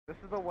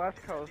This is the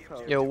West Coast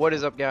host. Yo, what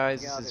is up,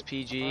 guys? This is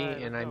PG,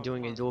 and I'm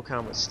doing a dual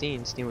com with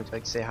Steen. Steen, would you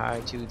like to say hi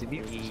to the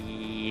viewers?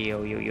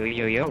 Yo, yo, yo,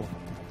 yo, yo.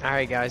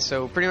 Alright, guys,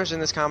 so pretty much in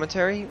this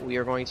commentary, we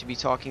are going to be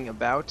talking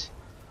about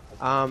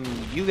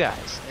you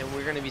guys, and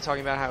we're going to be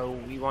talking about how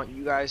we want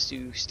you guys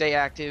to stay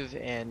active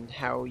and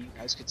how you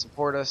guys could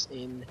support us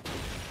in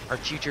our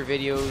future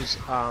videos.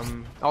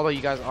 Although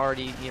you guys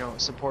already,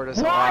 support us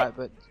a lot,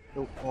 but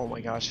oh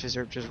my gosh,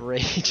 Fizzerp just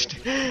raged.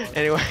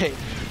 Anyway,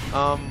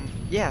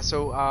 yeah,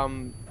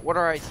 so what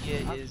our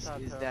idea is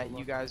that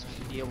you guys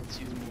should be able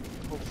to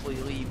hopefully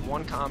leave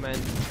one comment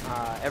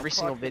every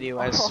single video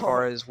as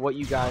far as what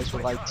you guys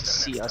would like to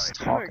see us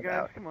talk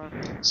about.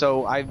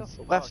 So I've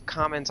left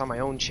comments on my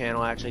own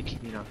channel, actually,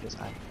 because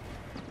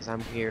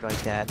I'm weird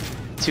like that,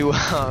 to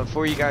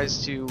for you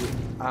guys to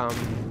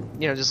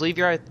just leave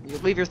your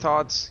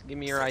thoughts, give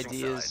me your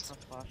ideas,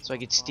 so I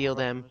could steal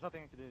them,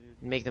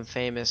 and make them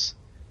famous,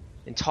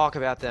 and talk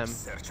about them.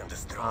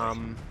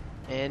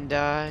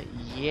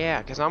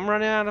 Yeah, because I'm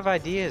running out of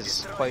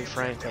ideas, quite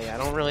frankly. I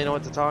don't really know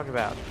what to talk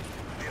about.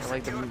 I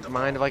like the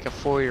mind of like a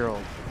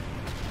 4-year-old.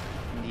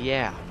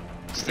 Yeah.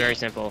 It's very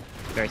simple.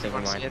 Very simple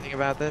Want to say mind. anything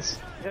about this?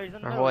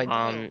 Our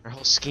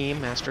whole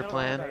scheme, master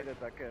plan?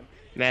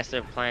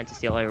 Master plan to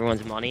steal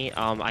everyone's money.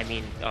 Talk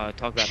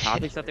about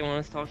topics that they want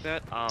us to talk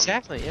about.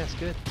 Exactly, yes,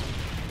 good.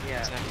 Yeah,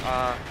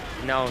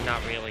 exactly. No,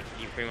 not really.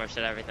 You pretty much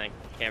said everything.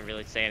 Can't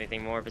really say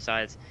anything more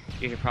besides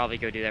you should probably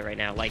go do that right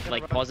now. Like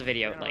pause the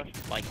video, like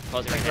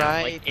pause it right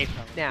now. Right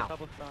now.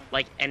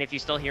 And if you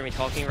still hear me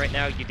talking right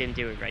now, you didn't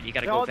do it right. You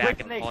gotta go back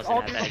and pause it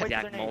at that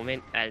exact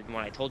moment when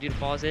I told you to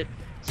pause it.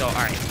 So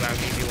alright, so I'm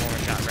gonna give you one more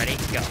shot. Ready?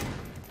 Go.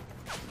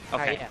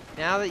 Okay. Yeah.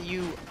 Now that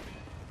you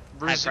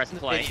resumed the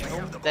play.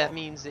 video, that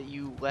means that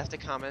you left a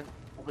comment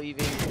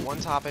leaving one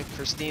topic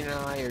for Steen and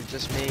I, or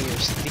just me, or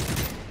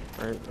Steve,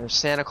 or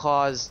Santa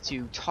Claus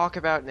to talk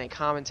about in a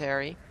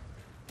commentary.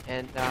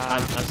 And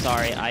I'm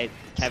sorry,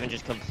 Kevin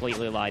just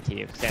completely lied to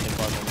you. Santa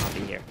Claus will not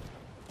be here.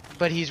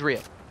 But he's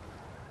real.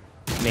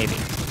 Maybe.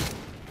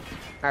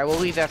 Alright, we'll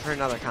leave that for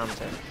another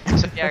commentary.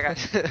 So yeah,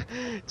 guys,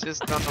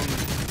 just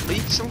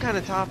leave some kind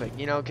of topic,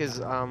 because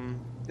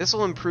this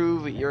will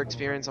improve your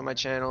experience on my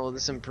channel.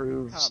 This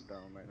improves.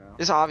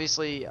 This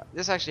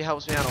actually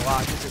helps me out a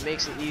lot because it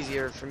makes it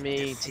easier for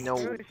me to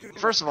know,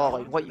 first of all,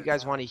 like what you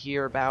guys want to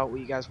hear about, what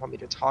you guys want me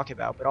to talk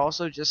about, but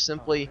also just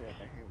simply,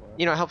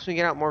 it helps me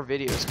get out more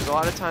videos. Because a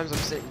lot of times I'm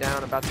sitting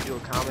down about to do a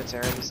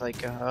commentary and it's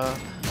like,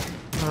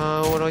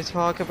 what do I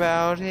talk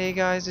about? Hey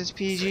guys, it's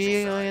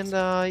PG, and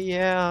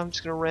yeah, I'm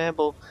just gonna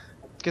ramble.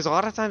 Because a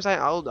lot of times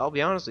I'll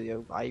be honest with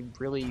you, I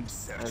really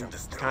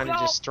kind of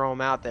just throw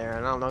them out there,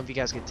 and I don't know if you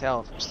guys can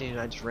tell if Steen and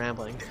I just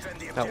rambling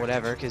about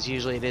whatever, because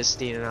usually it is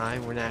Steen and I.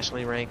 We're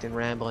nationally ranked in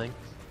rambling.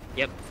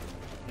 Yep,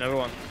 number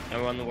one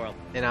in the world.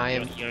 And I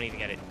am you don't even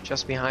get it.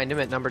 Just behind him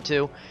at number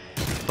 2.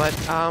 But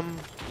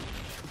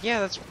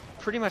yeah, that's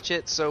pretty much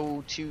it.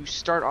 So to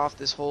start off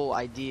this whole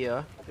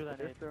idea,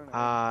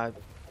 I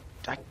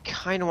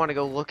kind of want to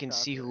go look and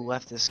see who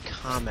left this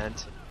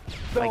comment.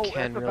 If I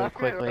can really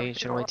quickly. It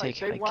should only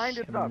take like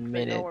a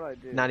minute.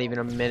 Not even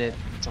a minute.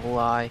 It's a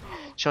lie. It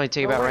should only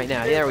take about right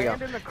now. Yeah, there we go.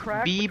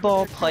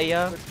 B-ball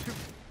playa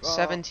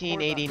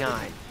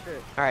 1789.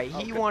 Alright,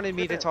 he wanted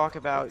me to talk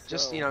about,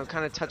 just,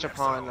 kind of touch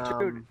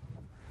upon,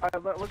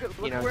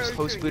 just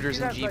host booters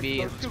in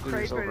GB and host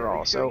booters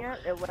overall. So,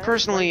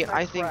 personally,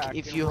 I think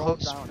if you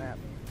host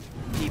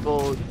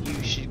people,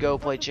 you should go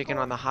play chicken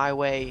on the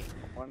highway.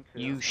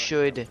 You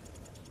should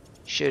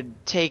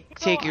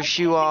take your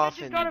shoe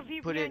off and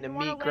put it in a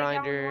meat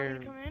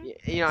grinder,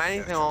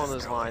 anything along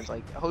those lines.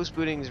 Like, host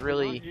booting is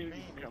really,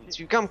 it's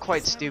become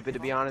quite stupid, to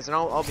be honest. And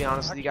I'll be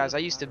honest with you guys, I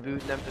used to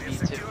boot in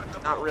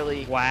Mw3, not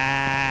really.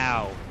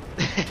 Wow.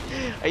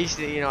 I used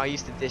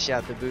to dish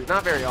out the boot,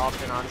 not very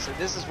often, honestly.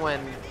 This is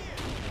when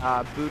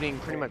booting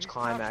pretty much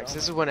climaxed.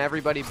 This is when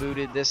everybody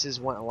booted. This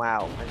is when,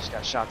 wow, I just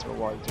got shot to a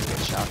wall. You can't get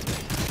shot to me.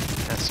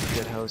 That's a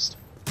good host.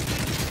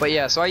 But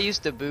yeah, so I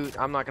used to boot,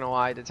 I'm not gonna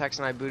lie, Tex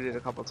and I booted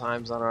a couple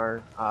times on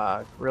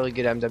our really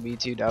good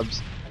Mw3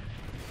 dubs.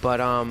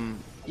 But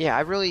yeah, I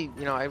really,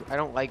 I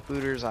don't like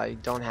booters, I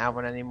don't have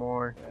one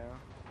anymore.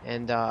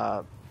 And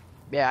yeah,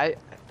 I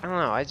don't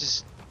know, I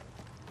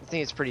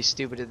think it's pretty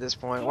stupid at this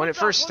point. When it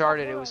first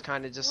started, it was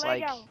kind of just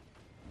like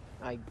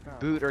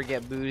boot or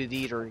get booted,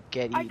 eat or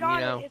get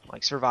eaten,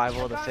 like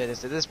survival of the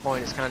fittest. At this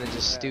point, it's kind of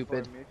just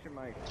stupid.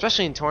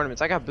 Especially in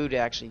tournaments. I got booted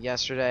actually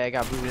yesterday, I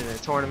got booted in a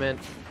tournament.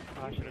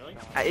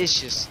 It's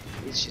just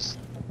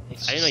I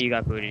didn't know you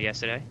got booted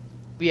yesterday.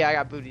 Yeah, I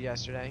got booted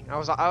yesterday. I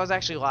was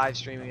actually live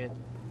streaming it.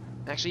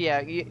 Actually,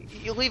 yeah,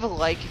 you leave a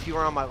like if you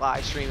were on my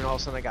live stream, and all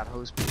of a sudden I got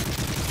host booted.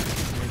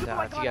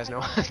 And if you guys know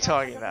what I'm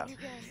talking about.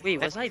 Wait,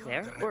 was I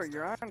there? Where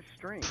you're on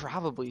stream?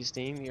 Probably,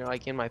 Steam. You're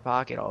like in my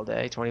pocket all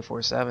day,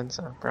 24/7.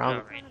 So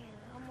probably.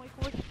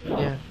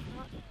 Yeah.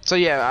 So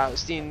yeah,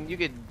 Steam, you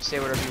could say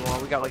whatever you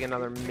want. We got like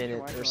another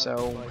minute or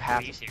so.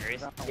 Are you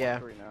serious?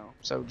 Yeah.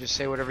 So just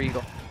say whatever you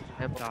go.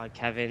 God,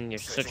 Kevin, you're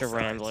such a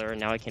rambler.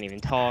 Now I can't even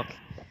talk.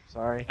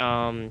 Sorry.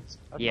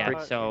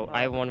 Yeah. So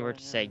I have one word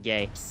to say: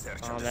 gay.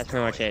 That's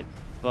pretty much it.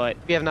 But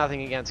we have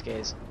nothing against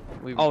gays.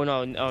 Oh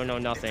no,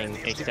 nothing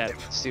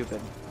except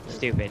stupid.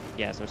 stupid.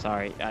 Yes, I'm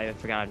sorry. I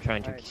forgot. I'm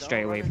trying to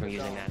stray away from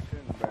using that.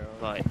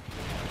 But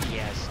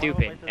yeah,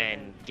 stupid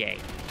and gay.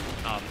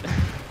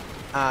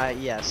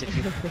 Yes, if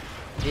you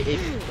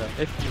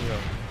If you will.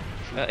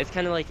 It's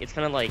kind of like a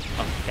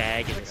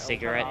fag is a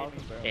cigarette,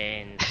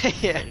 and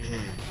yeah.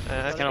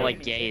 it's kind of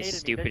like gay is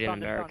stupid in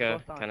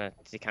America.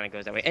 It kind of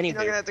goes that way. Anyway.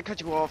 I'm gonna have to cut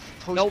you off.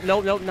 Nope,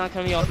 not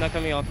coming off,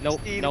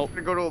 Nope, Steve, nope. I'm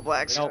gonna go to a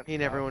black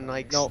screen. Everyone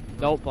likes.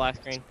 Nope, black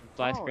screen.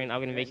 Black screen. I'm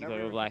gonna make you go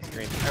to a black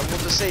screen. Alright, we'll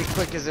just say it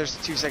quick because there's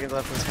 2 seconds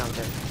left in this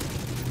commentary.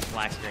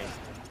 Black screen.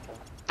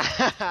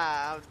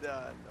 I'm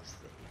done.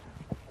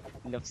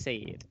 Enough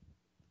said.